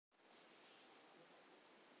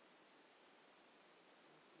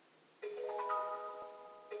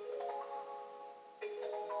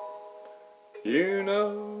You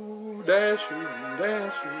know Dasher and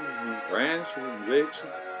Dancer and Prancer and Vixen,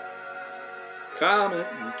 Comet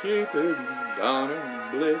and Cupid and Donner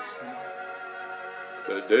and Blitzen.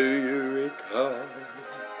 But do you recall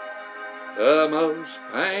the most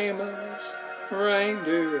famous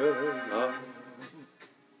reindeer of all?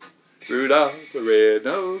 Rudolph the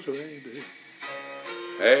red-nosed reindeer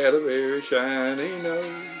had a very shiny nose,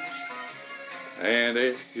 and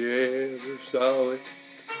if you ever saw it,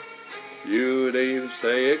 you would even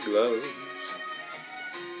say it glows.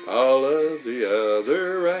 All of the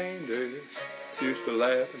other reindeer used to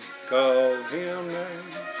laugh and call him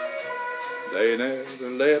names. They never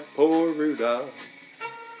let poor Rudolph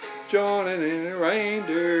joining in the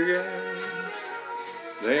reindeer games.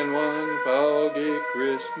 Then one foggy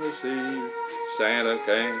Christmas Eve, Santa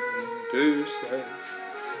came to say,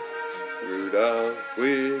 Rudolph,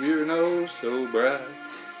 with your nose so bright,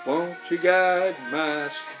 won't you guide my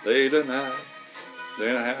sleigh tonight?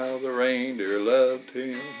 Then how the reindeer loved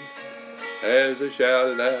him as they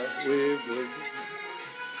shouted out with glee.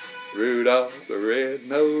 Rudolph the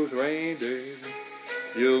red-nosed reindeer,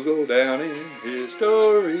 you'll go down in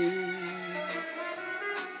history.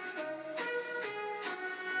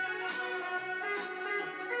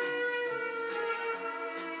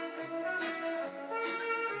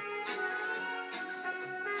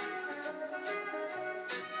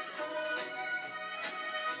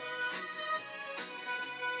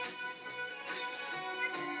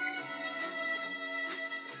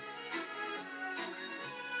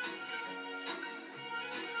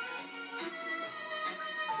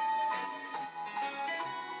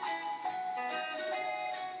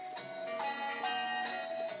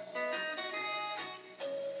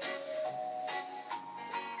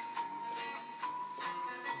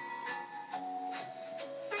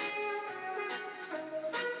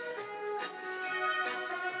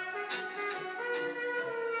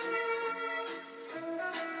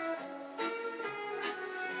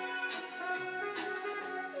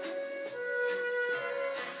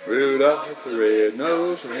 Rudolph the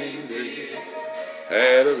red-nosed reindeer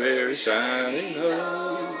had a very shiny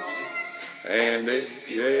nose, and if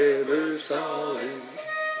you ever saw it,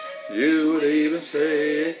 you would even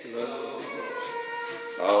say it glows.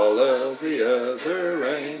 All of the other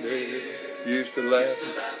reindeer used to laugh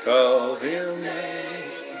and call him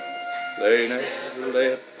names. They never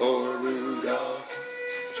let poor Rudolph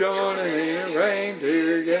joining in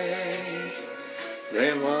reindeer games.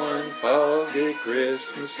 Then one foggy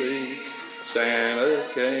Christmas Eve, Santa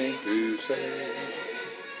came to say,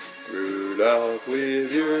 Rudolph, with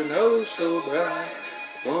your nose so bright,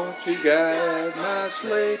 won't you guide my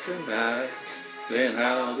sleigh tonight? Then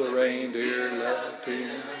how the reindeer loved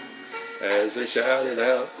him as they shouted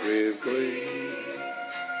out with glee.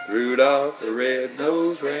 Rudolph the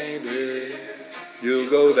red-nosed reindeer, you'll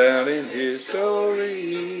go down in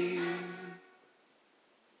history.